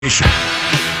Tonight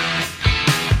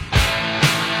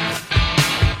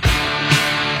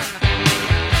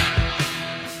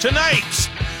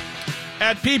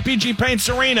at PPG Paints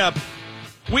Arena,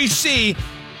 we see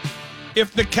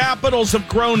if the Capitals have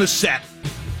grown a set.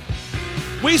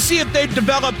 We see if they've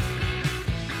developed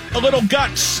a little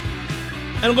guts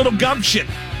and a little gumption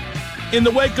in the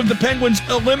wake of the Penguins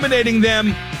eliminating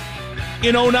them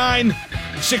in 09,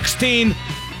 16,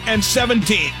 and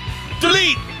 17.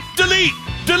 Delete, delete,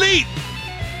 delete.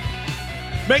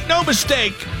 Make no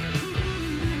mistake,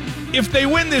 if they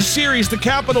win this series, the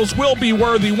Capitals will be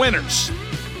worthy winners.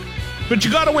 But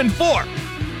you got to win 4.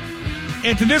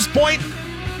 And to this point,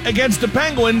 against the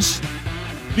Penguins,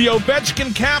 the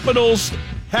Ovechkin Capitals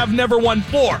have never won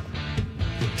 4.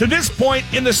 To this point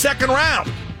in the second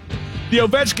round, the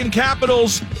Ovechkin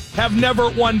Capitals have never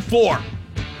won 4.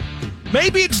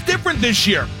 Maybe it's different this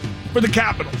year for the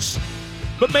Capitals,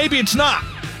 but maybe it's not.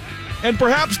 And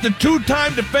perhaps the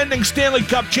 2-time defending Stanley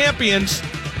Cup champions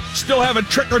still have a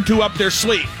trick or two up their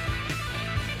sleeve.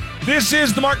 This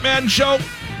is the Mark Madden Show,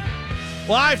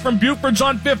 live from Buford's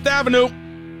on 5th Avenue.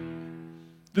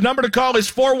 The number to call is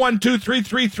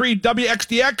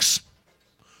 412-333-WXDX,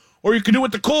 or you can do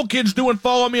what the cool kids do and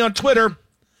follow me on Twitter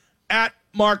at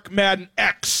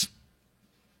MarkMaddenX.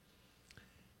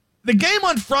 The game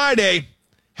on Friday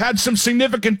had some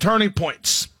significant turning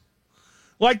points,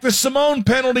 like the Simone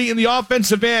penalty in the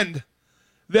offensive end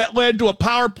that led to a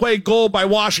power play goal by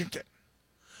Washington.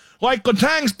 Like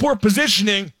Letang's poor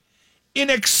positioning,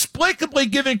 inexplicably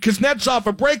giving Kuznetsov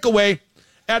a breakaway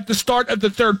at the start of the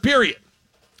third period.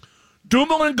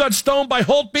 Dumoulin got stoned by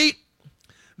Holtby,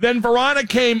 then Verana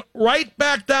came right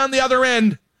back down the other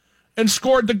end and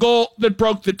scored the goal that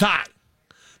broke the tie.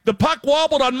 The puck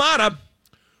wobbled on Mata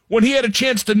when he had a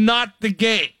chance to knot the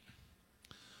game.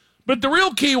 But the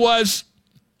real key was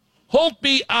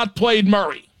Holtby outplayed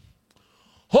Murray.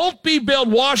 Holtby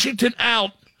bailed Washington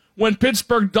out when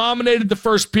Pittsburgh dominated the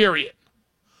first period.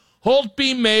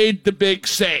 Holtby made the big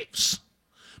saves.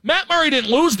 Matt Murray didn't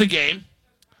lose the game,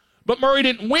 but Murray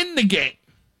didn't win the game.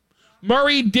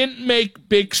 Murray didn't make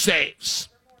big saves.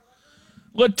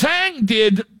 Letang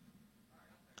did,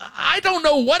 I don't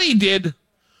know what he did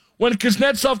when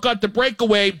Kuznetsov got the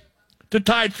breakaway to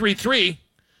tie 3-3.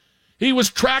 He was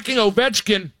tracking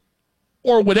Ovechkin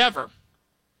or whatever.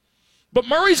 But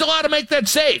Murray's allowed to make that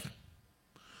save.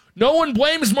 No one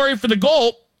blames Murray for the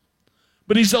goal,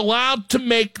 but he's allowed to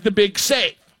make the big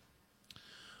save.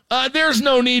 There's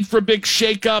no need for a big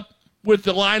shakeup with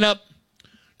the lineup.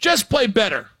 Just play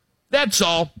better. That's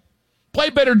all.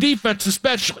 Play better defense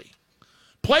especially.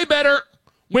 Play better,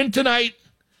 win tonight,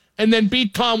 and then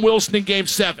beat Tom Wilson in Game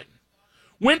 7.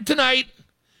 Win tonight,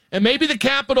 and maybe the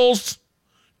Capitals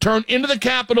turn into the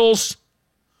Capitals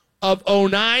of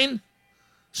 09,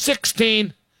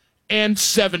 16, and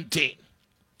 17.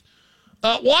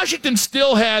 Washington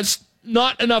still has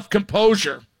not enough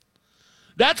composure.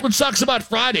 That's what sucks about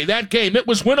Friday, that game. It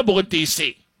was winnable at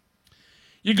D.C.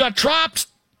 You got Trotz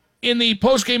in the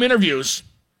post-game interviews.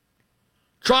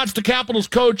 Trotz, the Capitals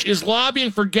coach, is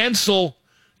lobbying for Gensel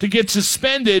to get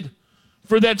suspended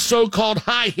for that so-called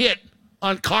high hit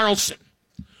on Carlson.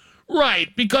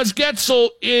 Right, because Gensel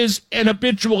is an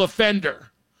habitual offender.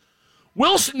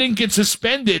 Wilson didn't get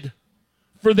suspended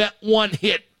for that one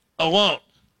hit alone.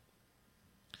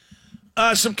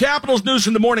 Some Capitals news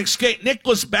from the morning skate.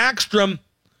 Nicholas Backstrom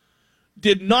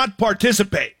did not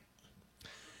participate.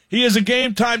 He is a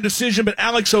game-time decision, but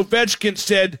Alex Ovechkin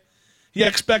said he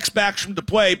expects Backstrom to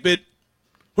play, but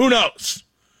who knows?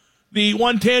 The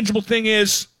one tangible thing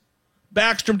is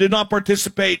Backstrom did not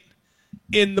participate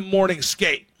in the morning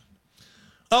skate.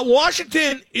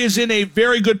 Washington is in a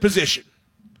very good position.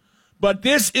 But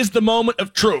this is the moment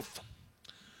of truth.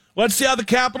 Let's see how the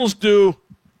Capitals do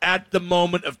at the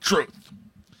moment of truth.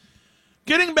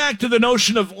 Getting back to the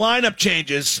notion of lineup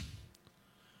changes,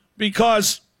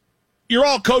 because you're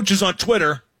all coaches on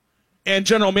Twitter and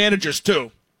general managers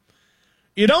too.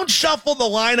 You don't shuffle the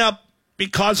lineup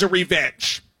because of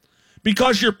revenge,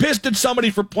 because you're pissed at somebody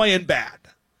for playing bad.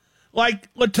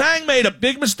 Like Letang made a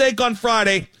big mistake on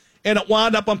Friday and it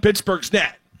wound up on Pittsburgh's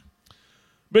net.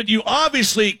 But you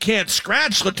obviously can't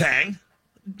scratch Letang.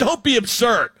 Don't be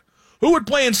absurd. Who would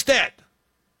play instead?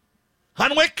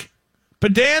 Hunwick?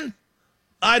 Padan?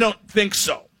 I don't think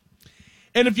so.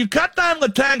 And if you cut down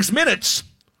Letang's minutes,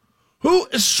 who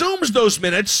assumes those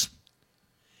minutes?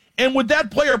 And would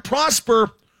that player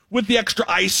prosper with the extra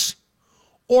ice?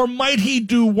 Or might he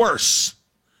do worse?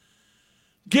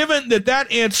 Given that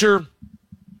answer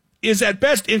is at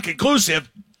best inconclusive,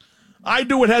 I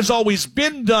do what has always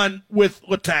been done with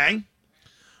Letang.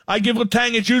 I give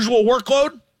Letang his usual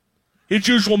workload. his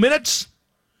usual minutes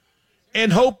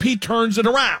and hope he turns it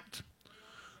around.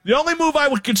 The only move I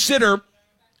would consider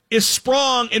is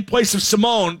Sprong in place of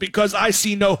Simone because I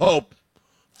see no hope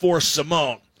for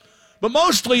Simone. But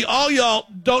mostly, all y'all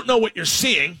don't know what you're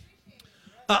seeing.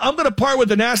 I'm going to part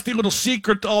with a nasty little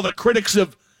secret to all the critics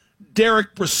of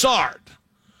Derek Brassard.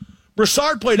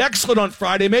 Brassard played excellent on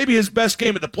Friday, maybe his best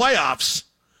game of the playoffs,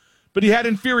 but he had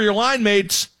inferior line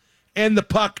mates, and the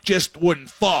puck just wouldn't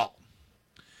fall.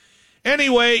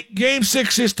 Anyway, Game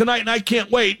 6 is tonight, and I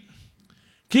can't wait.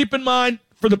 Keep in mind,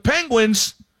 for the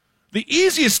Penguins, the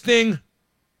easiest thing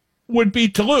would be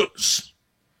to lose.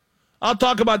 I'll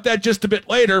talk about that just a bit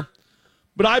later,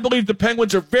 but I believe the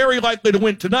Penguins are very likely to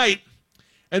win tonight,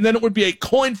 and then it would be a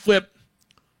coin flip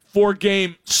for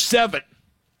Game 7.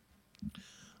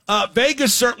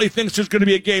 Vegas certainly thinks there's going to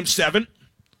be a Game 7.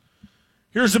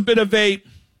 Here's a bit of a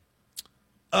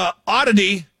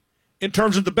oddity in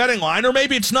terms of the betting line, or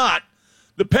maybe it's not.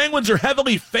 The Penguins are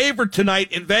heavily favored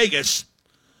tonight in Vegas.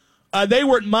 They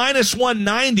were at minus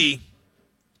 190,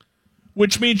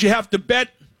 which means you have to bet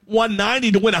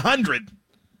 190 to win 100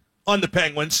 on the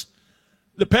Penguins.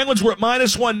 The Penguins were at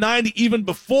minus 190 even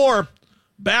before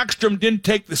Backstrom didn't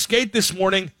take the skate this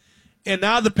morning, and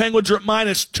now the Penguins are at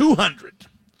minus 200.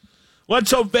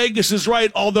 Let's hope Vegas is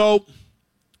right, although,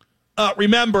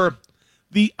 remember,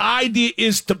 the idea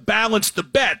is to balance the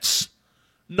bets,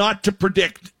 not to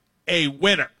predict a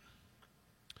winner.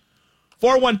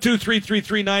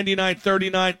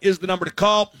 412-333-9939 is the number to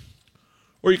call,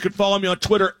 or you can follow me on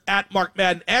Twitter at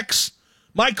MarkMaddenX.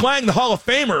 Mike Lang, the Hall of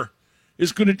Famer,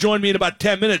 is going to join me in about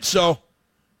 10 minutes, so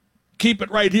keep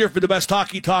it right here for the best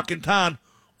hockey talk in town,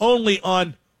 only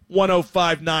on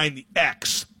 105.9 The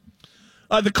X.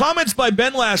 The comments by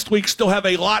Ben last week still have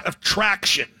a lot of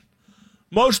traction.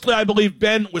 Mostly, I believe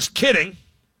Ben was kidding.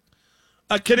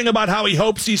 Kidding about how he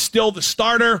hopes he's still the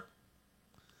starter.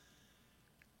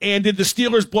 And did the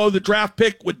Steelers blow the draft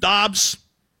pick with Dobbs?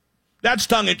 That's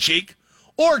tongue-in-cheek.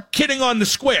 Or kidding on the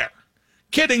square.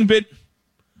 Kidding, but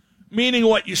meaning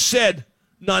what you said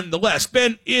nonetheless.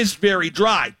 Ben is very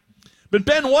dry. But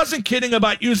Ben wasn't kidding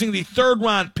about using the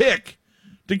third-round pick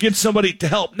to get somebody to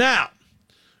help now.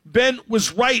 Ben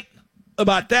was right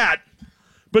about that.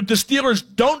 But the Steelers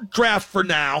don't draft for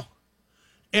now,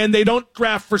 and they don't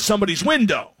draft for somebody's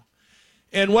window.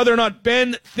 And whether or not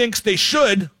Ben thinks they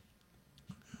should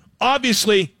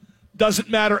obviously doesn't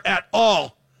matter at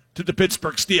all to the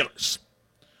Pittsburgh Steelers.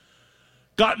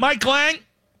 Got Mike Lang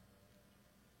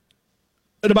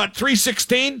at about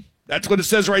 316. That's what it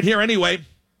says right here anyway.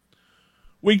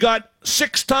 We got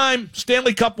 6-time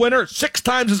Stanley Cup winner, 6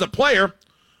 times as a player,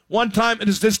 1 time as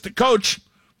assistant coach.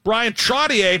 Brian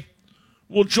Trottier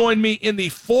will join me in the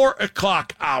 4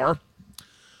 o'clock hour.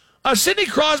 Sidney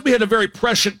Crosby had a very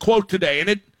prescient quote today, and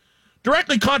it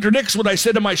directly contradicts what I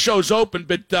said in my show's open,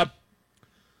 but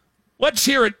let's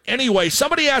hear it anyway.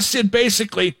 Somebody asked Sid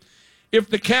basically if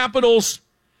the Capitals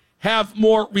have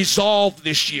more resolve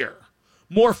this year,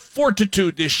 more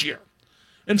fortitude this year.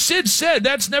 And Sid said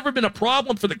that's never been a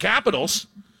problem for the Capitals.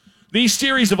 These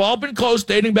series have all been close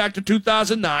dating back to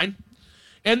 2009,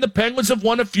 and the Penguins have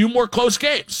won a few more close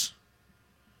games.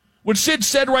 What Sid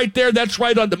said right there, that's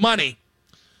right on the money.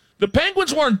 The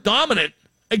Penguins weren't dominant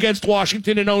against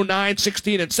Washington in 09,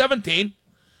 16, and 17,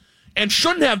 and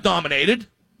shouldn't have dominated,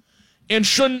 and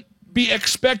shouldn't be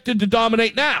expected to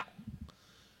dominate now.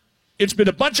 It's been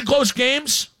a bunch of close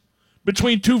games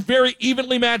between 2 very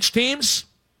evenly matched teams,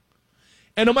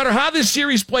 and no matter how this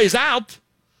series plays out,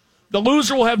 the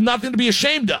loser will have nothing to be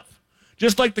ashamed of,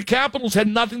 just like the Capitals had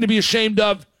nothing to be ashamed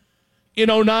of in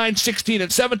 09, 16,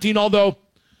 and 17, although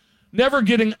never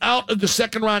getting out of the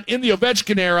second round in the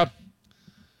Ovechkin era,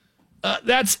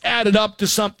 that's added up to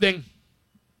something.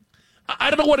 I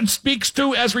don't know what it speaks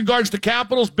to as regards to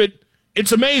Capitals, but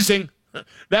it's amazing.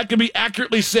 That can be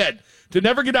accurately said. To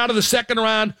never get out of the second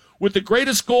round with the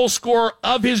greatest goal scorer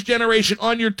of his generation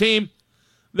on your team,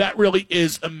 that really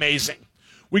is amazing.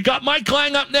 We got Mike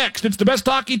Lang up next. It's the best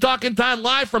hockey talk in town,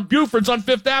 live from Buford's on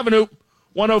 5th Avenue,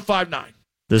 105.9.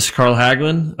 This is Carl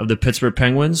Hagelin of the Pittsburgh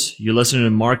Penguins. You're listening to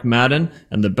Mark Madden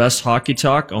and the best hockey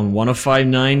talk on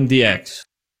 105.9 The X.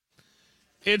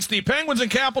 It's the Penguins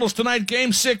and Capitals tonight,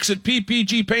 Game 6 at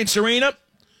PPG Paints Arena.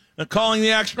 And calling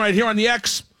the action right here on the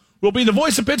X will be the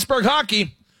voice of Pittsburgh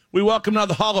hockey. We welcome now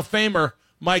the Hall of Famer,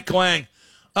 Mike Lang.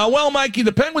 Well, Mikey,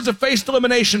 the Penguins have faced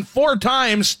elimination 4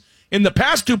 times in the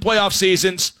past 2 playoff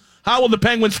seasons. How will the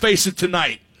Penguins face it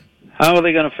tonight? How are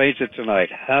they going to face it tonight?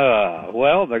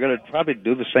 Well, they're going to probably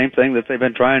do the same thing that they've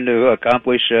been trying to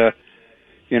accomplish,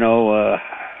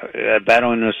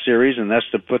 battling this series, and that's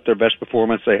to put their best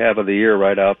performance they have of the year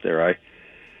right out there.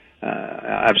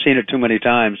 I've seen it too many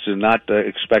times to not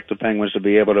expect the Penguins to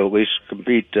be able to at least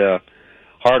compete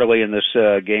heartily in this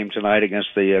game tonight against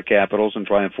the Capitals and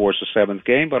try and force a seventh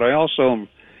game. But I also,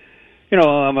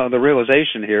 I'm the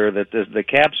realization here that the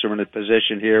Caps are in a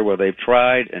position here where they've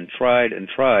tried and tried and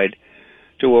tried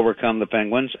to overcome the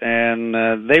Penguins, and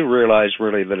they realize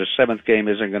really that a seventh game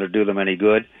isn't going to do them any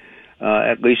good.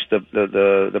 At least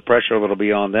the pressure will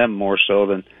be on them more so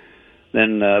than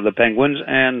the Penguins,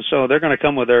 and so they're going to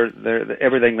come with their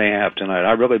everything they have tonight.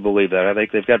 I really believe that. I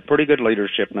think they've got pretty good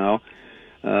leadership now.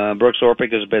 Brooks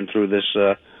Orpik has been through this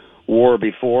war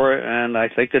before, and I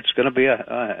think it's going to be a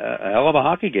hell of a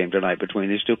hockey game tonight between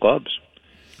these two clubs.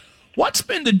 What's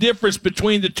been the difference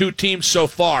between the two teams so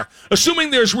far?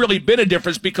 Assuming there's really been a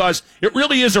difference, because it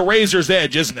really is a razor's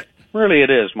edge, isn't it? Really it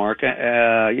is, Mark. Both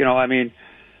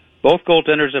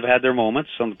goaltenders have had their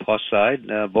moments on the plus side.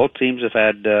 Both teams have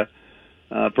had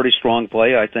pretty strong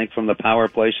play, I think, from the power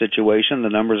play situation. The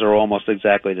numbers are almost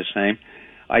exactly the same.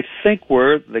 I think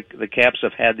where the Caps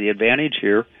have had the advantage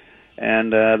here,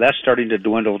 and that's starting to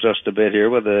dwindle just a bit here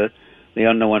with the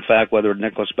unknown fact whether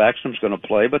Nicholas Backstrom's going to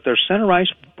play, but their center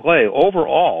ice play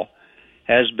overall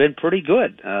has been pretty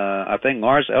good. I think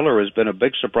Lars Eller has been a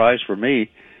big surprise for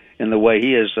me in the way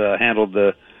he has handled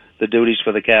the duties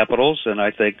for the Capitals, and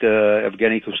I think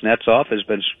Evgeny Kuznetsov has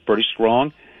been pretty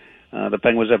strong. The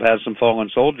Penguins have had some fallen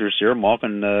soldiers here.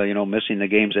 Malkin, missing the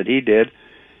games that he did,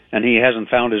 and he hasn't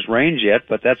found his range yet.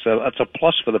 But that's a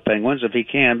plus for the Penguins if he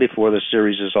can before the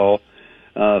series is all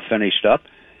finished up.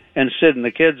 And Sid and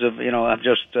the kids have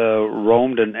just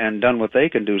roamed and done what they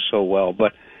can do so well.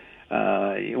 But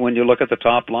when you look at the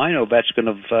top line, Ovechkin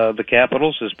of the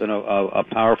Capitals has been a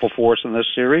powerful force in this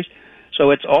series.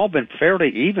 So it's all been fairly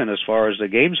even as far as the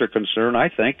games are concerned, I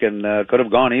think, and could have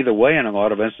gone either way in a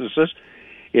lot of instances.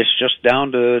 It's just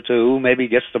down to who maybe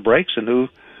gets the breaks and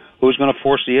who's going to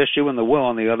force the issue and the will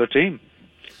on the other team.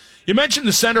 You mentioned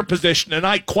the center position, and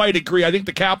I quite agree. I think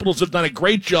the Capitals have done a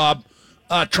great job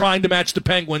trying to match the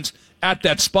Penguins at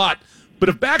that spot. But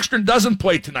if Backstrom doesn't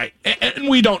play tonight, and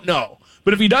we don't know,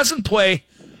 but if he doesn't play,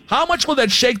 how much will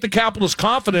that shake the Capitals'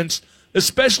 confidence,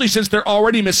 especially since they're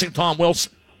already missing Tom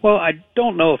Wilson? Well, I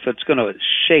don't know if it's going to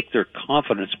shake their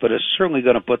confidence, but it's certainly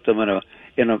going to put them in a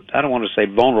I don't want to say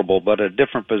vulnerable, but a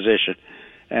different position.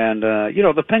 And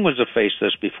the Penguins have faced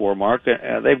this before, Mark.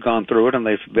 They've gone through it and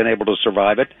they've been able to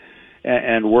survive it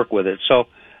and work with it. So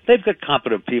they've got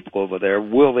competent people over there.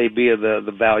 Will they be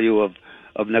the value of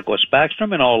Nicholas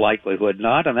Backstrom? In all likelihood,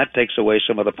 not. And that takes away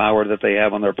some of the power that they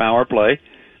have on their power play,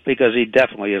 because he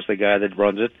definitely is the guy that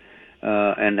runs it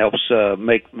and helps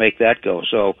make that go.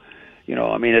 So,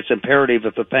 it's imperative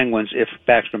that the Penguins, if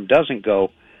Backstrom doesn't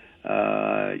go,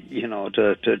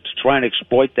 to try and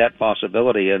exploit that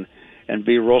possibility and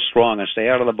be real strong and stay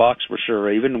out of the box for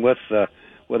sure, even without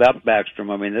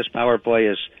Backstrom. This power play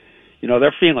is,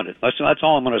 they're feeling it. That's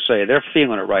all I'm going to say. They're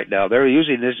feeling it right now. They're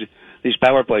using these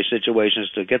power play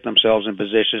situations to get themselves in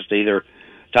positions to either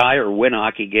tie or win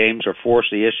hockey games or force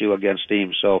the issue against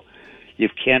teams. So you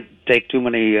can't take too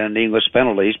many needless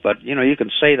penalties, but, you can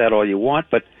say that all you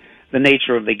want, but the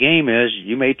nature of the game is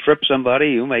you may trip somebody,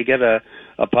 you may get a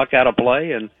puck out of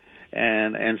play, and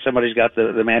somebody's got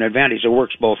the man advantage. It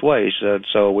works both ways.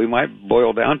 So we might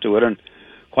boil down to it. And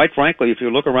quite frankly, if you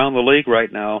look around the league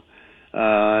right now,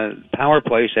 power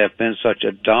plays have been such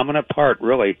a dominant part,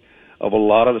 really, of a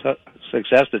lot of the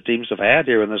success that teams have had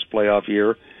here in this playoff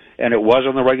year, and it was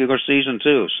in the regular season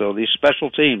too. So these special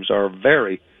teams are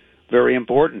very, very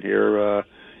important here.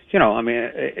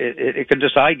 It can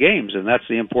decide games, and that's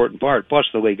the important part. Plus,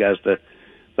 the league has the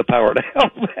power to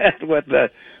help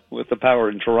that with the power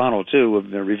in Toronto too, with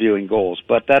the reviewing goals.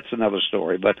 But that's another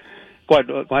story. But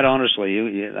quite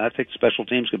honestly, I think special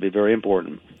teams could be very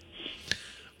important.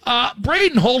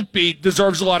 Braden Holtby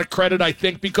deserves a lot of credit, I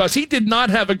think, because he did not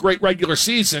have a great regular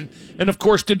season, and of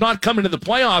course did not come into the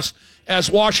playoffs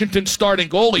as Washington's starting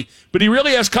goalie. But he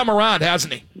really has come around,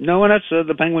 hasn't he? No, and that's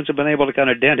the Penguins have been able to kind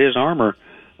of dent his armor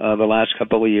the last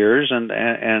couple of years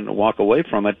and walk away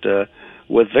from it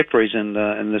with victories in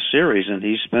this series, and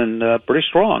he's been pretty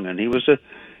strong. And he was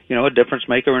a difference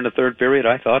maker in the third period,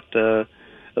 I thought, the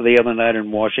other night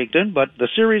in Washington. But the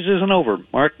series isn't over,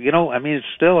 Mark. It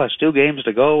still has 2 games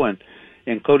to go, and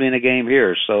including a game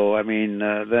here. So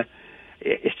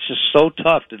it's just so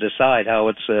tough to decide how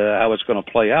it's going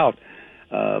to play out.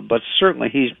 But certainly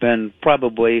he's been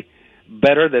probably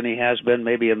better than he has been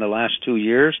maybe in the last 2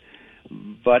 years.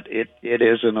 But it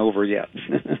isn't over yet.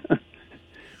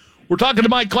 We're talking to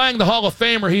Mike Klang, the Hall of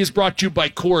Famer. He is brought to you by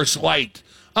Coors Light.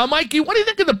 Mikey, what do you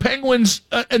think of the Penguins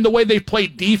and the way they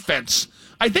played defense?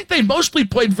 I think they mostly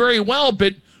played very well,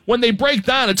 but when they break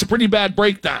down, it's a pretty bad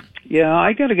breakdown. Yeah,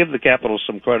 I got to give the Capitals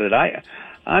some credit.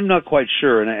 I'm not quite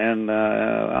sure, and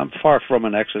I'm far from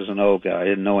an X's and O guy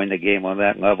in knowing the game on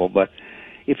that level. But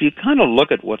if you kind of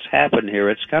look at what's happened here,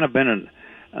 it's kind of been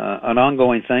an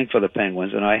ongoing thing for the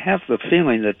Penguins, and I have the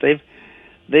feeling that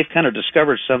they've kind of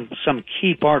discovered some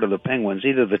key part of the Penguins,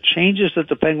 either the changes that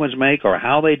the Penguins make or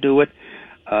how they do it,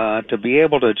 to be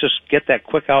able to just get that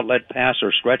quick outlet pass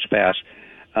or stretch pass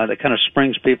that kind of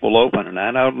springs people open. And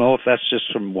I don't know if that's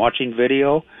just from watching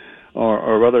video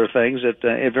or other things.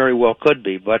 It very well could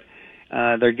be, but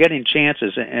they're getting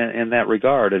chances in that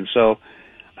regard. And so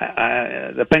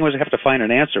the Penguins have to find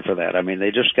an answer for that. I mean,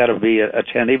 they just got to be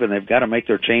attentive, and they've got to make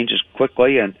their changes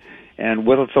quickly and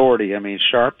with authority. I mean,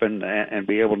 sharp and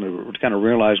be able to kind of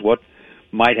realize what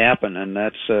might happen, and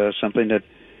that's something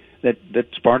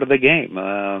that's part of the game.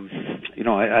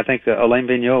 I think Alain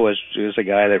Vigneault is a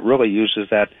guy that really uses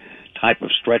that type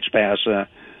of stretch pass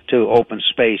to open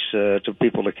space to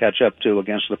people to catch up to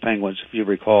against the Penguins, if you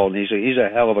recall. And he's a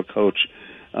hell of a coach,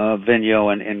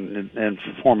 Vigneault, and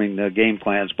forming the game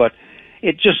plans. But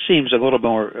it just seems a little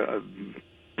more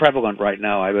prevalent right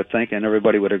now, I would think, and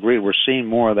everybody would agree. We're seeing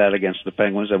more of that against the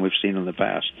Penguins than we've seen in the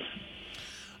past.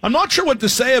 I'm not sure what to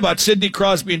say about Sidney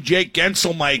Crosby and Jake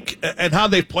Gensel, Mike, and how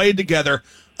they've played together.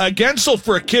 Gensel,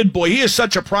 for a kid, boy, he is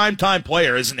such a prime-time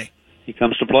player, isn't he? He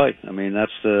comes to play. I mean,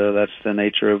 that's the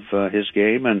nature of his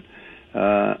game, and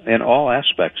in all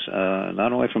aspects,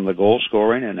 not only from the goal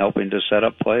scoring and helping to set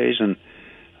up plays, and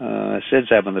Sid's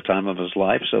having the time of his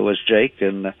life, so is Jake,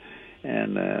 and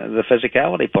the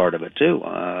physicality part of it, too.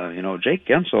 Jake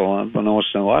Gensel,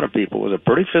 unbeknownst to a lot of people, was a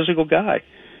pretty physical guy.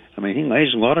 I mean, he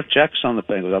lays a lot of checks on the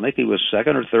Penguins. I think he was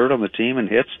second or third on the team in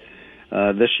hits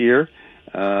this year.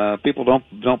 People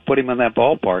don't put him in that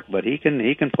ballpark, but he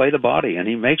can play the body, and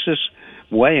he makes his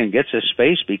way and gets his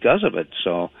space because of it.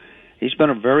 So he's been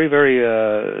a very,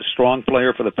 very strong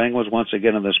player for the Penguins once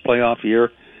again in this playoff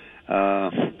year,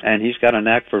 and he's got a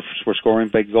knack for scoring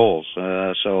big goals.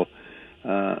 So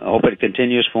I hope it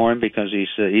continues for him, because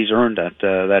he's earned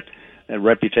that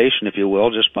reputation, if you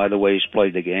will, just by the way he's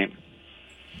played the game.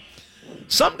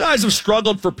 Some guys have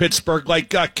struggled for Pittsburgh, like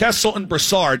Kessel and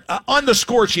Brassard, on the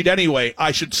score sheet anyway,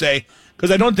 I should say,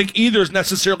 because I don't think either has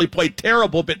necessarily played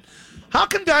terrible. But how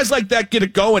can guys like that get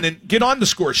it going and get on the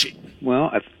score sheet?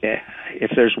 Well,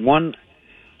 if there's one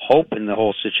hope in the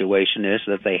whole situation, is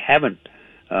that they haven't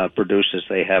produced as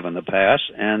they have in the past,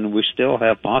 and we still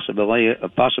have a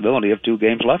possibility of 2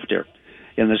 games left here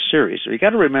in this series. So you got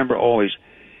to remember always,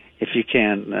 if you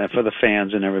can, for the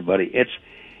fans and everybody,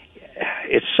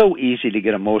 it's so easy to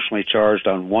get emotionally charged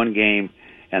on one game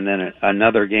and then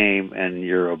another game, and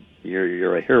you're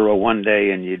a hero one day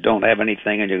and you don't have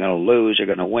anything and you're going to lose, you're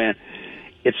going to win.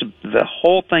 The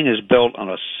whole thing is built on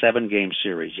a 7-game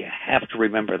series. You have to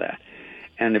remember that.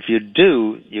 And if you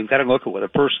do, you've got to look at what the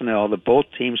personnel that both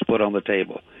teams put on the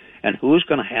table and who's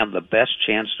going to have the best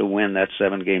chance to win that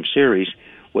 7-game series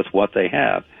with what they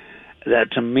have.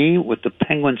 That, to me, with the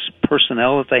Penguins'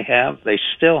 personnel that they have, they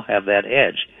still have that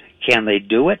edge. Can they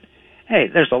do it? Hey,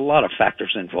 there's a lot of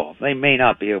factors involved. They may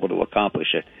not be able to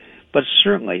accomplish it, but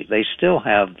certainly they still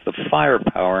have the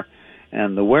firepower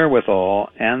and the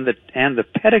wherewithal and the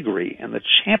pedigree and the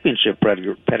championship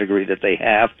pedigree that they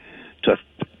have to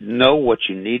know what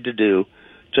you need to do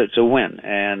to win.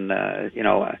 And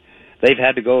they've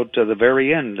had to go to the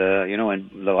very end,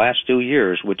 in the last 2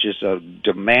 years, which is a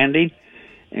demanding,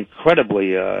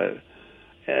 incredibly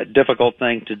difficult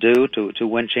thing to do to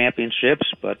win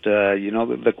championships, but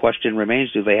the question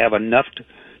remains: do they have enough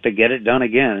to get it done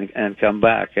again and come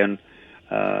back? And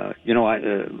a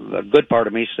good part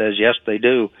of me says yes, they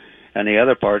do, and the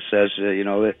other part says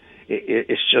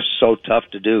it's just so tough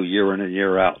to do year in and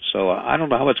year out. So I don't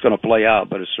know how it's going to play out,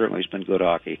 but it certainly has been good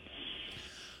hockey.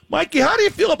 Mikey, how do you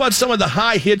feel about some of the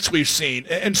high hits we've seen,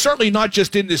 and certainly not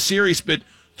just in this series, but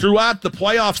throughout the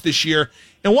playoffs this year?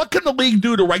 And what can the league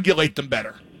do to regulate them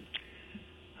better?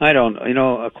 I don't,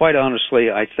 quite honestly,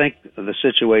 I think the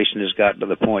situation has gotten to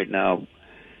the point now.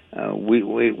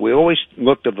 We always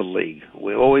look to the league.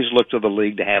 We always look to the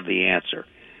league to have the answer.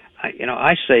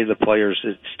 I say the players,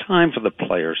 it's time for the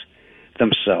players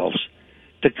themselves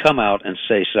to come out and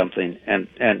say something and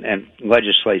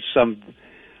legislate some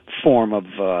form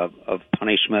of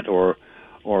punishment or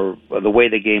the way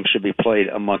the game should be played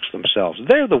amongst themselves.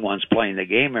 They're the ones playing the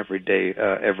game every day,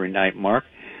 every night, Mark.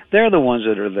 They're the ones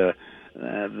that are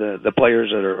the players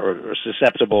that are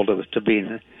susceptible to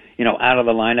being, out of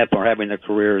the lineup or having their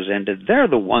careers ended. They're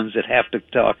the ones that have to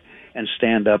talk and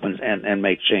stand up and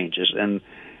make changes. And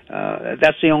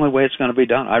that's the only way it's going to be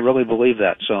done. I really believe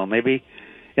that. So maybe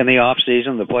in the off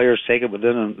season, the players take it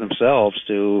within themselves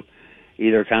to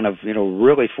either kind of,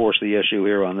 really force the issue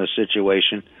here on this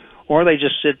situation, or they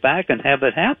just sit back and have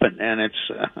it happen. And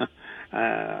it's,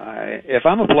 if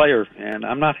I'm a player and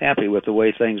I'm not happy with the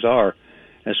way things are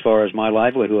as far as my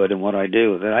livelihood and what I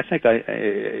do, then I think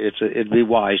it'd be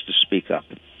wise to speak up.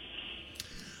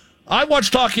 I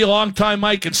watched hockey a long time,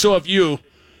 Mike, and so have you.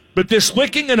 But this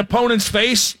licking an opponent's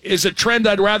face is a trend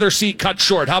I'd rather see cut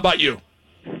short. How about you?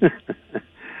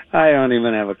 I don't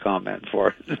even have a comment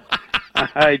for it.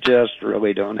 I just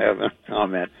really don't have a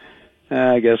comment.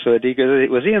 I guess was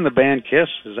he in the band Kiss?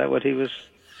 Is that what he was?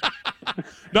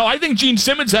 No, I think Gene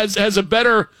Simmons has a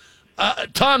better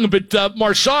tongue, but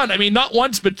Marchand, I mean, not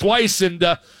once but twice, and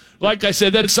like I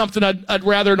said, that's something I'd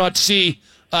rather not see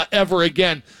ever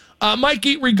again.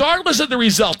 Mikey, regardless of the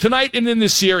result tonight and in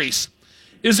this series,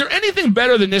 is there anything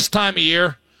better than this time of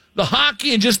year? The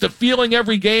hockey and just the feeling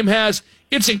every game has,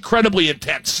 it's incredibly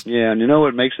intense. Yeah, and you know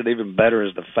what makes it even better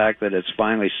is the fact that it's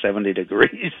finally 70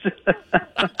 degrees.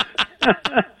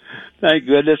 Thank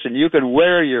goodness, and you can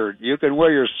wear your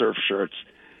surf shirts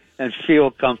and feel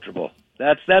comfortable.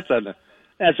 That's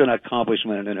an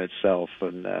accomplishment in itself.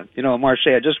 And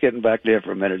Marchand, just getting back there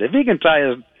for a minute, if he can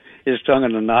tie his tongue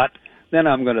in a knot, then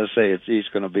I'm going to say he's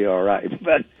going to be all right.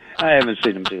 But I haven't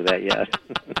seen him do that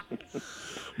yet.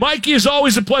 Mikey, is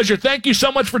always a pleasure. Thank you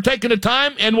so much for taking the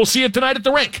time, and we'll see you tonight at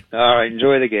the rink. All right,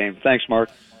 enjoy the game. Thanks, Mark.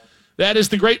 That is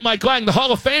the great Mike Lang, the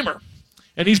Hall of Famer.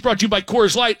 And he's brought to you by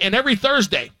Coors Light. And every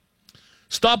Thursday,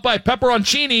 stop by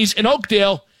Pepperoncini's in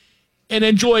Oakdale and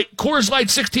enjoy Coors Light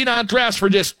 16-ounce drafts for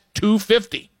just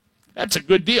 $2.50. That's a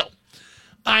good deal.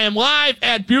 I am live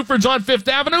at Buford's on 5th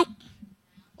Avenue.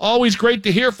 Always great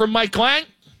to hear from Mike Lang.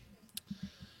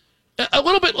 A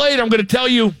little bit later, I'm going to tell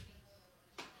you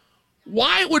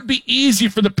why it would be easy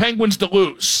for the Penguins to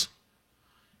lose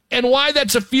and why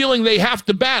that's a feeling they have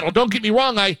to battle. Don't get me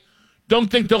wrong, I don't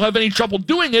think they'll have any trouble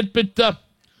doing it, but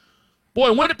boy,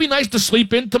 wouldn't it be nice to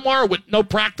sleep in tomorrow with no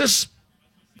practice?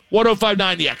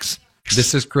 105.9 The X.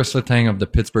 This is Chris Letang of the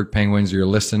Pittsburgh Penguins. You're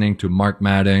listening to Mark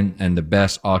Madden and the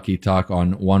best hockey talk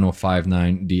on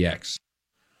 105.9 DX.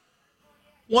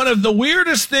 One of the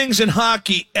weirdest things in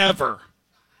hockey ever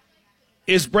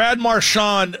is Brad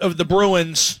Marchand of the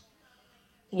Bruins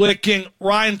licking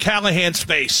Ryan Callahan's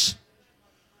face.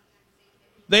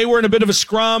 They were in a bit of a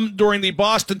scrum during the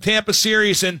Boston-Tampa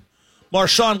series, and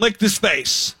Marchand licked his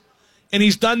face. And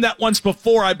he's done that once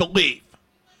before, I believe.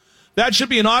 That should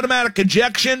be an automatic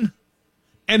ejection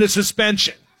and a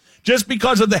suspension, just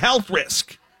because of the health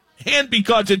risk and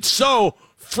because it's so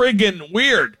friggin'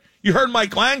 weird. You heard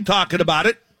Mike Lang talking about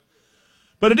it.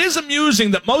 But it is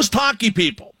amusing that most hockey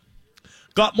people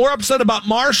got more upset about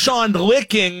Marchand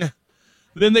licking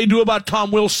than they do about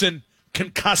Tom Wilson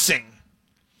concussing.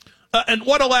 And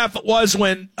what a laugh it was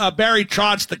when Barry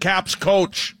Trotz, the Caps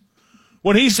coach,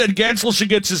 when he said Gensel should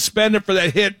get suspended for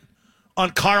that hit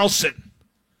on Carlson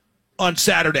on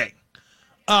Saturday.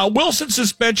 Wilson's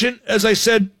suspension, as I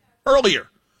said earlier,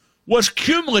 was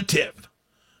cumulative.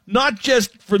 Not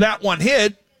just for that one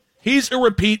hit. He's a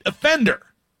repeat offender.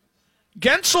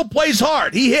 Gensel plays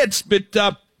hard. He hits, but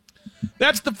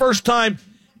that's the first time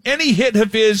any hit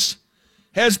of his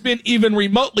has been even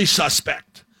remotely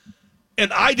suspect.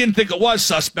 And I didn't think it was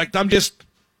suspect. I'm just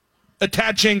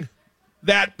attaching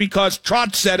that because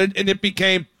Trotz said it and it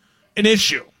became an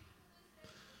issue.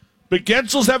 But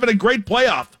Gensel's having a great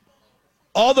playoff.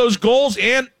 All those goals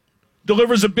and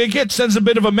delivers a big hit, sends a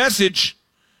bit of a message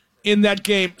in that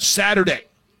game Saturday.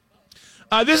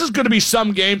 This is going to be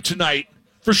some game tonight,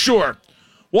 for sure.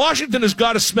 Washington has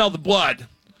got to smell the blood,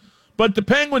 but the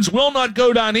Penguins will not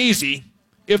go down easy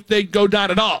if they go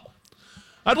down at all.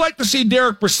 I'd like to see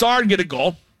Derek Brassard get a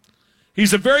goal.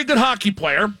 He's a very good hockey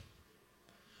player.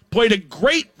 Played a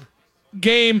great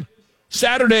game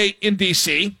Saturday in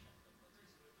D.C.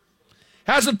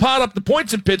 Hasn't piled up the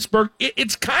points in Pittsburgh.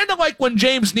 It's kind of like when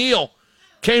James Neal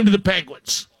came to the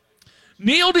Penguins.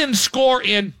 Neal didn't score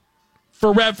in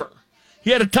forever.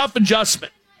 He had a tough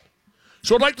adjustment.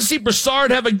 So I'd like to see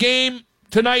Brassard have a game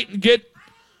tonight and get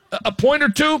a point or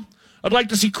two. I'd like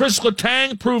to see Chris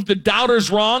Letang prove the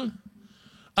doubters wrong.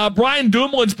 Brian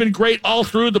Dumoulin's been great all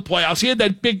through the playoffs. He had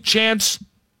that big chance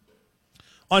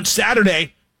on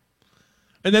Saturday,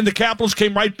 and then the Capitals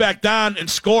came right back down and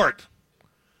scored.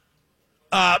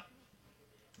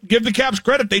 Give the Caps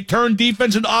credit. They turned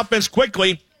defense into offense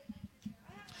quickly.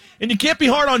 And you can't be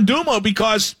hard on Dumo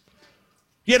because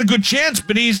he had a good chance,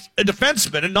 but he's a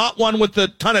defenseman and not one with a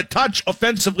ton of touch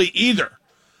offensively either.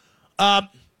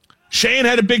 Shane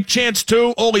had a big chance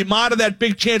too. Oli Mata, that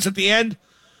big chance at the end.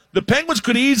 The Penguins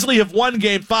could easily have won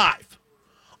Game 5.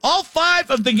 All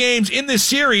 5 of the games in this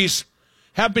series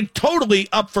have been totally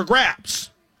up for grabs.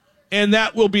 and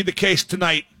that will be the case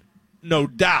tonight, no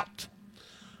doubt.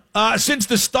 Since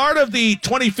the start of the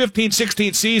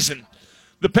 2015-16 season,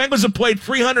 the Penguins have played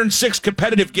 306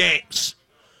 competitive games.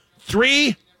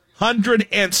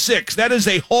 306. That is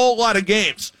a whole lot of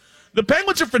games. The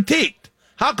Penguins are fatigued.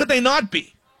 How could they not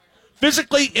be?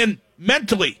 Physically and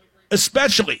mentally,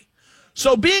 especially.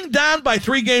 So being down by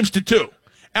 3-2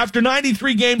 after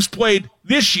 93 games played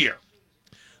this year,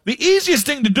 the easiest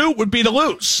thing to do would be to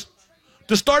lose,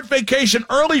 to start vacation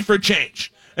early for a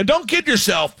change. And don't kid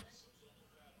yourself,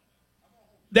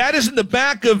 that is in the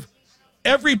back of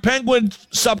every Penguin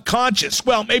subconscious.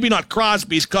 Well, maybe not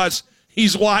Crosby's because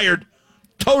he's wired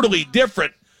totally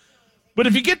different. But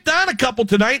if you get down a couple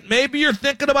tonight, maybe you're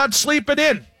thinking about sleeping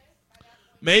in.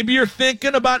 Maybe you're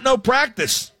thinking about no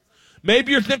practice.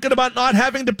 Maybe you're thinking about not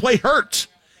having to play hurt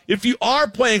if you are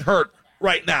playing hurt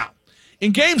right now.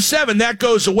 In Game 7, that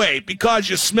goes away because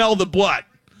you smell the blood.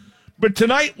 But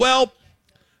tonight, well,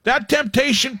 that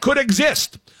temptation could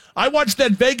exist. I watched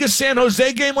that Vegas-San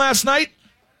Jose game last night.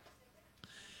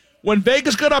 When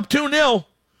Vegas got up 2-0,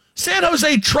 San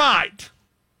Jose tried.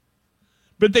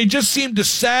 But they just seemed to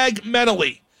sag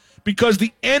mentally because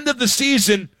the end of the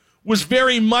season was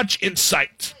very much in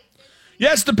sight.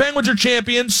 Yes, the Penguins are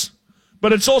champions,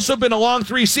 but it's also been a long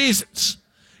 3 seasons.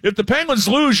 If the Penguins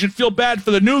lose, you'd feel bad for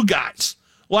the new guys,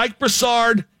 like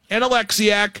Brassard and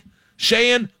Alexiak,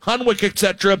 Sheahan, Hunwick,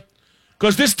 etc.,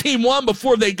 because this team won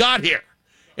before they got here,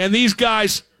 and these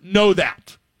guys know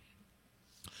that.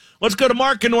 Let's go to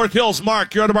Mark in North Hills.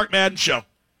 Mark, you're on the Mark Madden Show.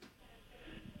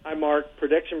 Hi, Mark.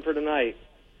 Prediction for tonight.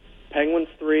 Penguins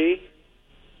 3,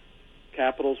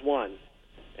 Capitals 1.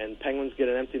 And Penguins get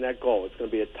an empty net goal. It's going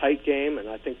to be a tight game, and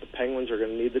I think the Penguins are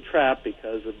going to need the trap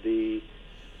because of the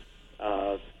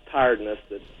tiredness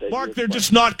that Mark, they're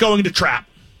just not going to trap.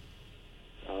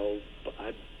 Oh,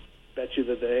 I bet you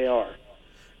that they are.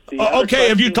 Okay,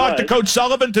 have you talked to Coach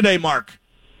Sullivan today, Mark?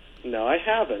 No, I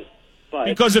haven't. But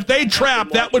because if they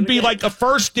trap, that would be like a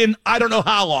first in I don't know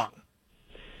how long.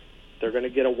 They're going to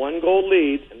get a 1-goal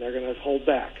lead, and they're going to hold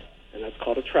back, and that's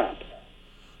called a trap.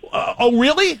 Oh,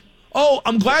 really? Oh,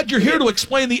 I'm glad you're here to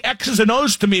explain the X's and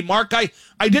O's to me, Mark. I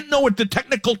didn't know what the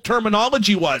technical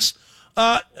terminology was.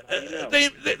 They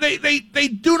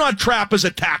do not trap as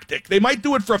a tactic. They might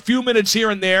do it for a few minutes here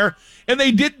and there, and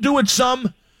they did do it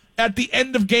some at the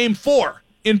end of Game 4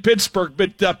 in Pittsburgh.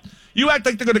 But you act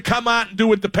like they're going to come out and do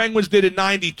what the Penguins did in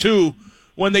 92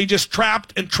 when they just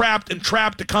trapped and trapped and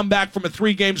trapped to come back from a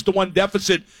 3-1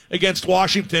 deficit against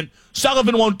Washington.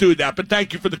 Sullivan won't do that, but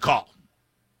thank you for the call.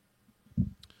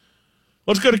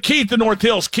 Let's go to Keith in North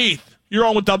Hills. Keith, you're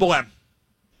on with Double M.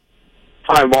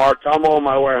 Hi, Mark. I'm on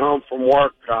my way home from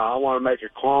work. I want to make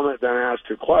a comment, then ask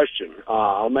a question.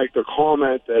 I'll make the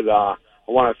comment that I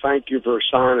want to thank you for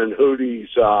signing Hootie's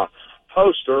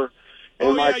poster.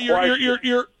 And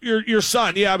your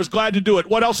son. Yeah, I was glad to do it.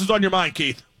 What else is on your mind,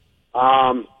 Keith?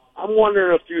 I'm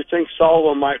wondering if you think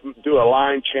Sullivan might do a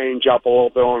line change up a little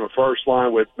bit on the first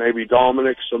line with maybe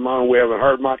Dominic Simone. We haven't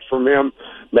heard much from him.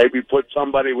 Maybe put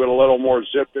somebody with a little more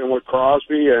zip in with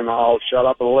Crosby, and I'll shut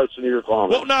up and listen to your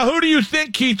comments. Well, now, who do you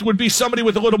think, Keith, would be somebody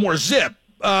with a little more zip?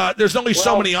 There's only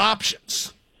so many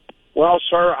options. Well,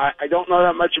 sir, I don't know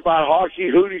that much about hockey.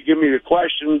 Hootie give me the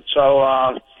question,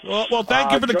 so... Well,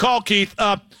 thank you for the call, Keith.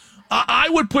 I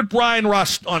would put Brian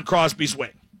Rust on Crosby's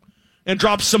wing and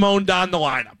drop Simone down the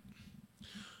lineup.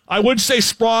 I would say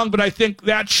Sprong, but I think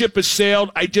that ship has sailed.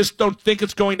 I just don't think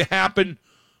it's going to happen,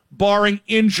 barring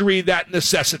injury that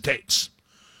necessitates.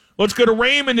 Let's go to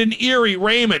Raymond in Erie.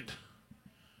 Raymond,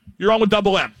 you're on with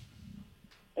Double M.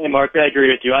 Hey, Mark, I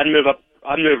agree with you. I'd move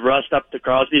Rust up to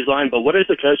Crosby's line, but what does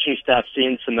the coaching staff see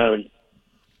in Simone?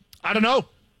 I don't know.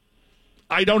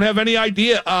 I don't have any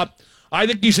idea. I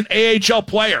think he's an AHL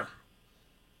player.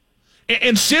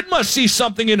 And Sid must see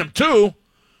something in him, too,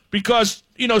 because,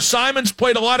 Simon's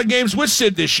played a lot of games with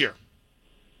Sid this year.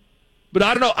 But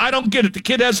I don't know. I don't get it. The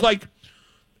kid has,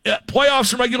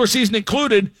 playoffs and regular season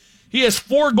included. He has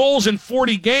 4 goals in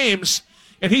 40 games,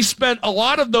 and he spent a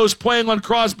lot of those playing on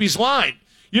Crosby's line.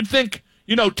 You'd think,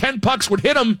 10 pucks would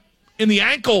hit him in the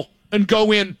ankle and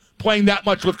go in playing that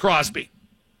much with Crosby.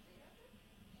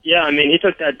 Yeah, he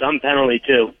took that dumb penalty,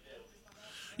 too.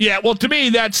 Yeah, well, to me,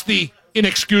 that's the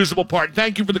inexcusable part.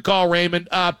 Thank you for the call, Raymond.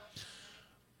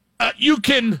 You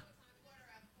can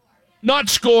not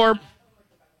score.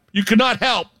 You cannot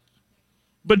help,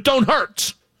 but don't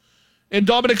hurt. And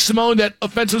Dominic Simone, that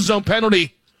offensive zone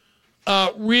penalty,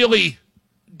 really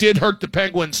did hurt the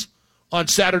Penguins on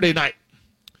Saturday night.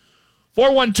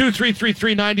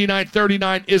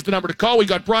 412-333-9939 is the number to call. We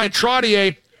got Brian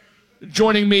Trottier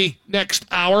joining me next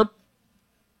hour.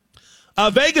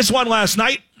 Vegas won last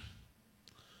night.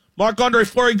 Marc-Andre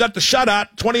Fleury got the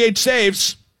shutout, 28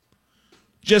 saves.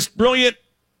 Just brilliant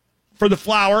for the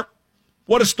Flower.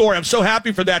 What a story. I'm so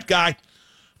happy for that guy.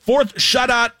 4th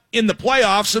shutout in the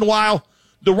playoffs, and while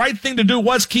the right thing to do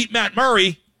was keep Matt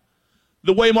Murray,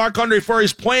 the way Marc-Andre Fleury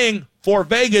is playing for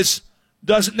Vegas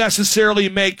doesn't necessarily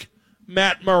make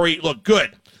Matt Murray look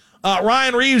good.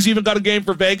 Ryan Reeves even got a game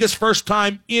for Vegas, first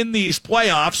time in these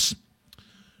playoffs.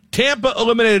 Tampa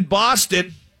eliminated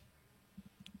Boston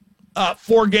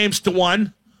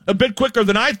 4-1, a bit quicker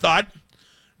than I thought.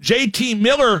 JT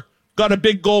Miller got a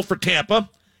big goal for Tampa.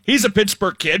 He's a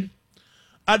Pittsburgh kid.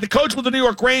 The coach with the New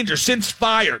York Rangers, since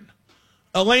fired,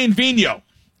 Alain Vigneault.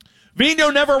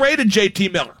 Vigneault never rated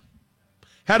JT Miller.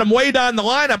 Had him way down the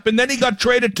lineup, and then he got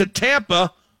traded to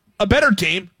Tampa, a better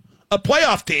team, a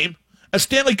playoff team, a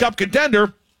Stanley Cup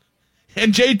contender,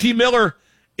 and JT Miller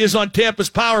is on Tampa's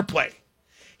power play.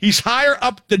 He's higher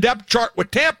up the depth chart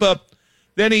with Tampa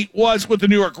than he was with the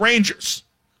New York Rangers.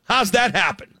 How's that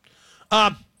happen?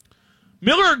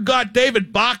 Miller got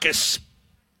David Backes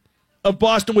of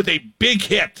Boston with a big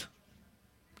hit.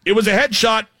 It was a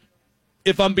headshot,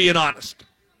 if I'm being honest.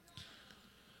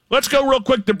 Let's go real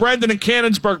quick to Brendan in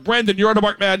Canonsburg. Brendan, you're on the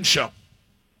Mark Madden Show.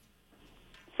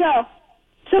 So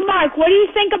Mark, what do you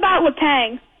think about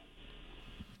Letang?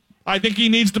 I think he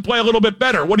needs to play a little bit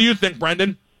better. What do you think,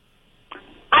 Brendan?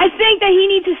 I think that he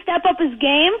needs to step up his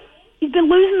game. He's been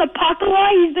losing the puck a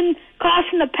lot. He's been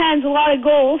costing the Pens a lot of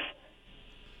goals.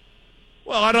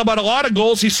 Well, I don't know about a lot of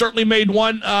goals. He certainly made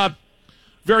one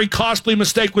very costly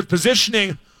mistake with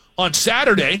positioning on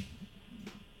Saturday.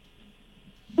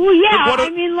 Well, yeah, but the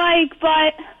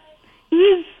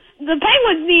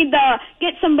Penguins need to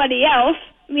get somebody else.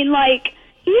 I mean,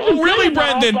 he's really,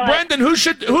 Brendan? Brendan, who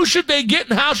should they get,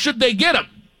 and how should they get him?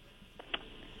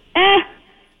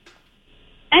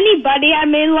 Anybody.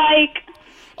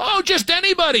 Oh, just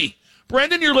anybody.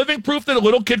 Brendan, you're living proof that a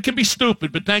little kid can be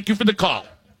stupid, but thank you for the call.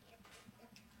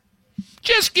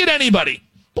 Just get anybody.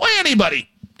 Play anybody.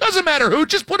 Doesn't matter who,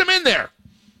 just put him in there.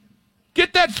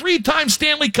 Get that 3-time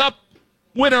Stanley Cup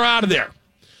winner out of there.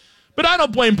 But I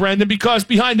don't blame Brendan, because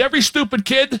behind every stupid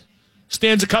kid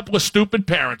stands a couple of stupid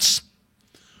parents.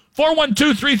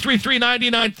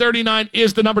 412-333-9939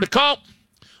 is the number to call.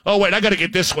 Oh, wait, I got to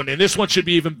get this one in. This one should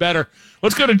be even better.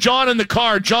 Let's go to John in the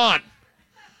car. John,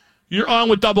 you're on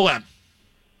with Double M.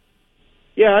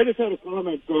 Yeah, I just had a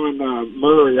comment on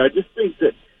Murray. I just think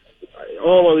that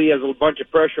although he has a bunch of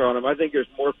pressure on him, I think there's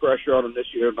more pressure on him this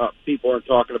year. People aren't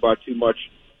talking about too much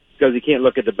because he can't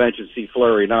look at the bench and see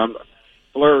Fleury. Now,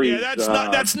 Fleury. Yeah,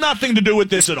 that's nothing to do with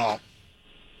this at all.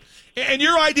 And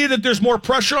your idea that there's more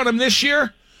pressure on him this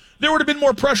year, there would have been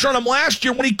more pressure on him last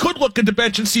year when he could look at the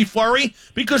bench and see Fleury,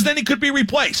 because then he could be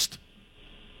replaced.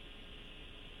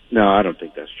 No, I don't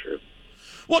think that's true.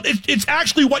 Well, it's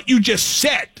actually what you just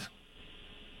said.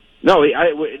 No,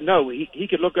 he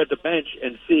could look at the bench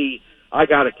and see I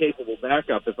got a capable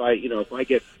backup if I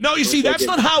get. No, you see, that's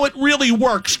not how it really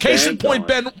works. Case in point,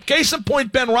 Ben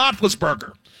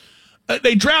Roethlisberger.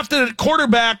 They drafted a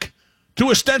quarterback to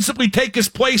ostensibly take his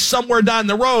place somewhere down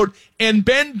the road, and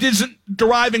Ben isn't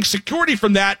deriving security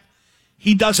from that.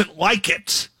 He doesn't like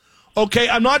it. Okay,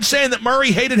 I'm not saying that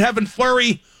Murray hated having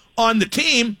Fleury on the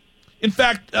team. In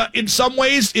fact, in some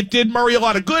ways, it did Murray a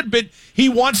lot of good, but he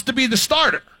wants to be the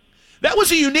starter. That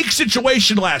was a unique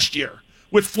situation last year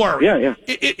with Fleury. Yeah.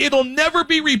 It'll never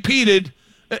be repeated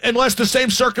unless the same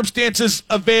circumstances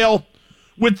avail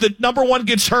with the number one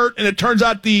gets hurt and it turns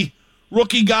out the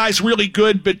rookie guy's really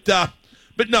good. But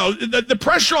no, the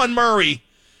pressure on Murray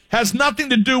has nothing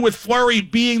to do with Fleury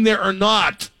being there or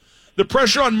not. The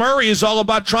pressure on Murray is all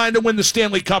about trying to win the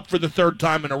Stanley Cup for the 3rd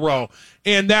time in a row.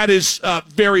 And that is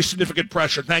very significant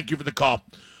pressure. Thank you for the call.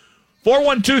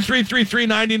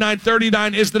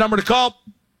 412-333-9939 is the number to call.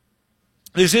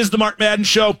 This is the Mark Madden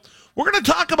Show. We're going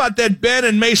to talk about that Ben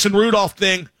and Mason Rudolph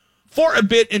thing for a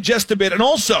bit, in just a bit. And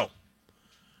also,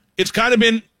 it's kind of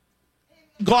been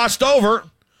glossed over,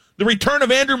 the return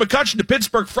of Andrew McCutchen to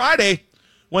Pittsburgh Friday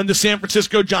when the San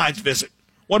Francisco Giants visit.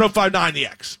 105.9 The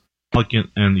X.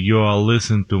 And you are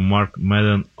listening to Mark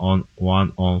Madden on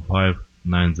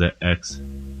 105.9 The X.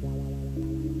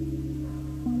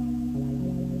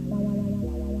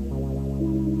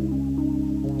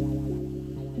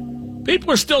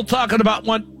 People are still talking about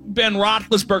what Ben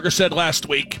Roethlisberger said last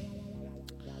week.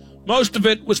 Most of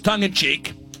it was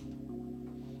tongue-in-cheek.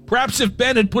 Perhaps if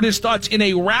Ben had put his thoughts in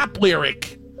a rap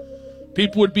lyric,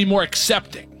 people would be more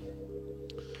accepting.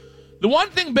 The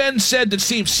one thing Ben said that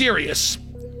seemed serious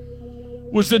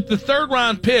was that the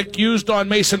 3rd-round pick used on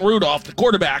Mason Rudolph, the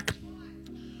quarterback,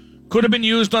 could have been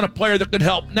used on a player that could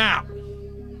help now.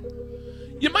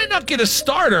 You might not get a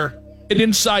starter an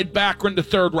inside backer in the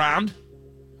third round,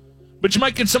 but you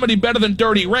might get somebody better than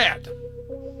Dirty Red.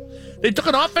 They took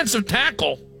an offensive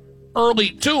tackle early,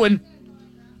 too, and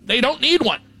they don't need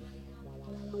one.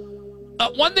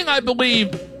 One thing I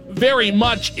believe very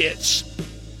much is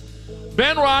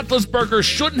Ben Roethlisberger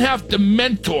shouldn't have to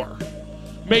mentor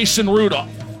Mason Rudolph,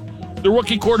 the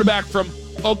rookie quarterback from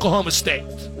Oklahoma State.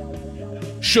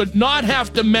 Should not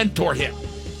have to mentor him.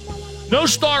 No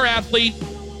star athlete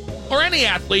or any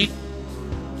athlete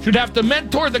should have to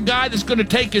mentor the guy that's going to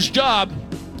take his job,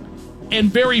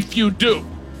 and very few do.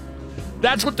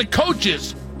 That's what the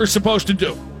coaches are supposed to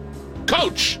do.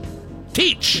 Coach,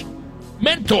 teach,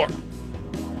 mentor.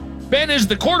 Ben is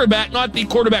the quarterback, not the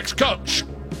quarterback's coach.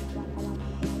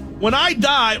 When I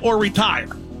die or retire,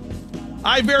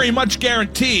 I very much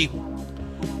guarantee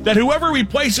that whoever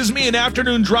replaces me in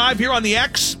afternoon drive here on the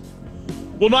X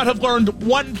will not have learned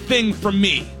one thing from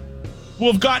me,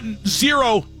 will have gotten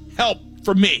zero help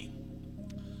from me.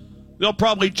 They'll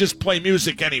probably just play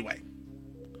music anyway.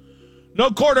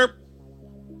 No Quarter,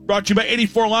 brought to you by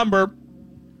 84 Lumber,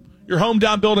 your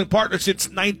hometown building partner since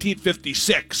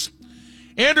 1956.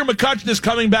 Andrew McCutchen is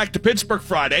coming back to Pittsburgh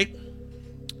Friday.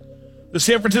 The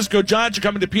San Francisco Giants are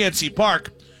coming to PNC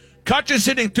Park. Cutchen's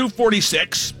hitting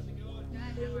 .246,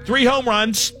 3 home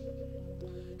runs,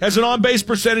 has an on-base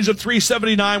percentage of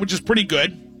 .379, which is pretty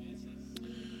good.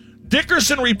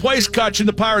 Dickerson replaced Cutchen.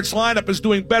 The Pirates lineup is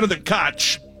doing better than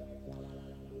Cutch.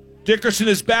 Dickerson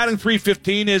is batting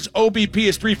 .315. His OBP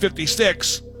is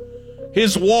 .356.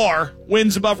 His WAR,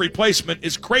 wins above replacement,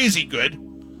 is crazy good.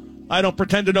 I don't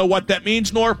pretend to know what that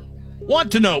means, nor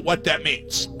want to know what that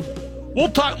means. We'll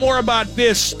talk more about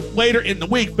this later in the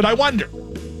week, but I wonder,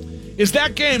 is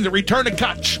that game, the return of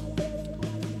Cutch,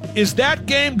 is that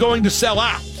game going to sell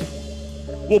out?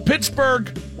 Will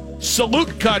Pittsburgh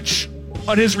salute Cutch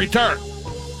on his return?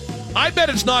 I bet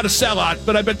it's not a sellout,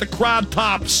 but I bet the crowd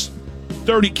tops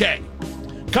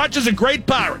 30K. Cutch is a great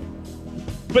Pirate,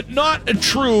 but not a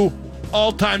true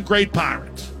all-time great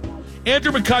Pirate.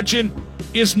 Andrew McCutchen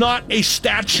is not a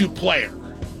statue player.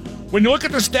 When you look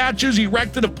at the statues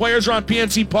erected of players around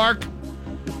PNC Park,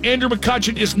 Andrew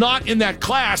McCutchen is not in that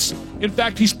class. In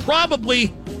fact, he's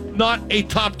probably not a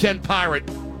top 10 Pirate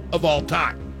of all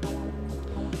time.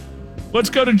 Let's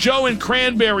go to Joe in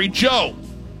Cranberry. Joe,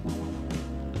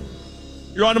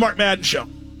 you're on the Mark Madden Show.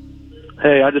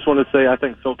 Hey, I just want to say I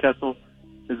think Phil Kessel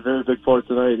is a very big part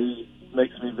tonight. He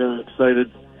makes me very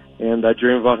excited, and I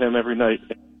dream about him every night.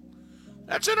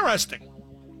 That's interesting.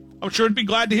 I'm sure he'd be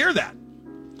glad to hear that.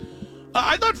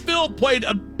 I thought Phil played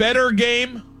a better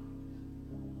game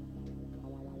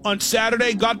on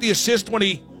Saturday, got the assist when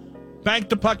he banked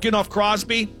the puck in off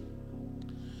Crosby.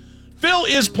 Phil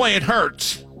is playing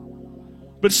hurt,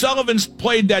 but Sullivan's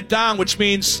played that down, which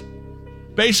means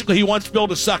basically he wants Phil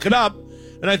to suck it up,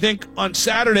 and I think on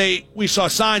Saturday we saw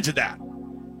signs of that.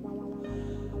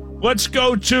 Let's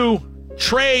go to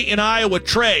Trey in Iowa.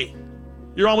 Trey,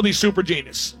 you're on with the Super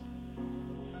Genius.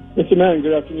 Mr. Madden,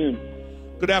 good afternoon.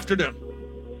 Good afternoon.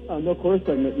 No Quarter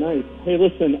segment, nice. Hey,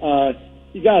 listen,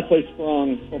 you got to play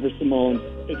Sprong over Simone.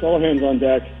 It's all hands on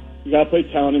deck. You got to play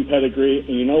talent and pedigree. And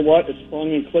you know what? If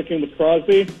Sprong and clicking with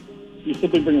Crosby, you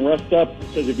simply bring Rust up,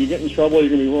 because if you get in trouble, you're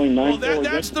going to be rolling 9-4. Well,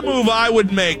 that's the move I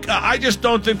would make. I just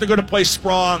don't think they're going to play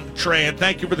Sprong, Trey, and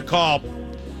thank you for the call.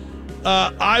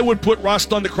 I would put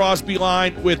Rust on the Crosby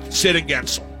line with Sid and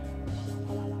Gensel.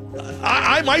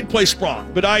 I might play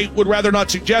Sprong, but I would rather not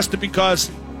suggest it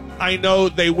because I know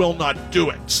they will not do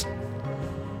it.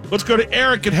 Let's go to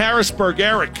Eric in Harrisburg.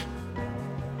 Eric,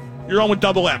 you're on with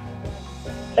Double M.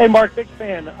 Hey, Mark, big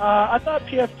fan. I thought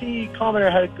PFT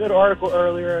Commenter had a good article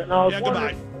earlier, and I was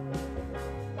wondering...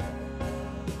 Goodbye.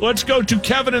 Let's go to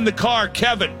Kevin in the car.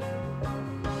 Kevin,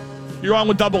 you're on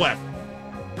with Double M.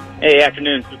 Hey,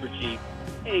 afternoon, Super Chief.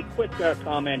 Hey, quick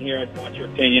comment here. I want your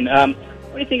opinion.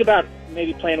 What do you think about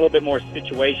maybe playing a little bit more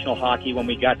situational hockey when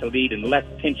we got the lead and less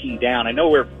pinching down? I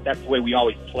know that's the way we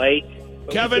always play.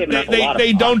 Kevin,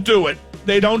 they don't do it.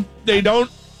 They don't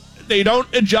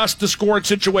adjust the scoring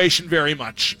situation very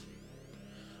much.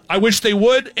 I wish they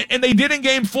would, and they did in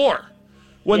Game 4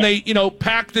 when they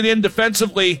packed it in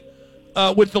defensively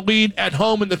with the lead at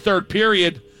home in the third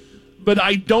period. But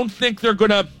I don't think they're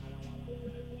going to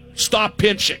stop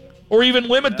pinching or even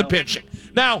limit the pinching.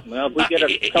 Now, if we get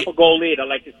a couple-goal lead, I'd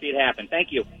like to see it happen.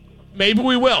 Thank you. Maybe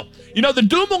we will. The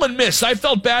Dumoulin miss, I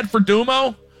felt bad for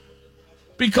Dumo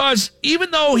because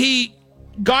even though he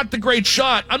got the great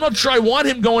shot, I'm not sure I want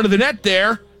him going to the net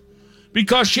there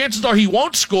because chances are he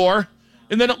won't score,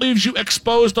 and then it leaves you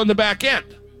exposed on the back end.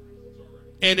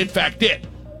 And, in fact, did.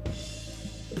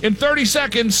 In 30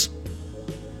 seconds,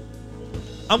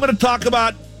 I'm going to talk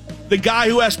about the guy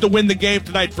who has to win the game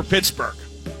tonight for Pittsburgh?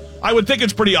 I would think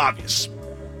it's pretty obvious.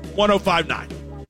 105.9.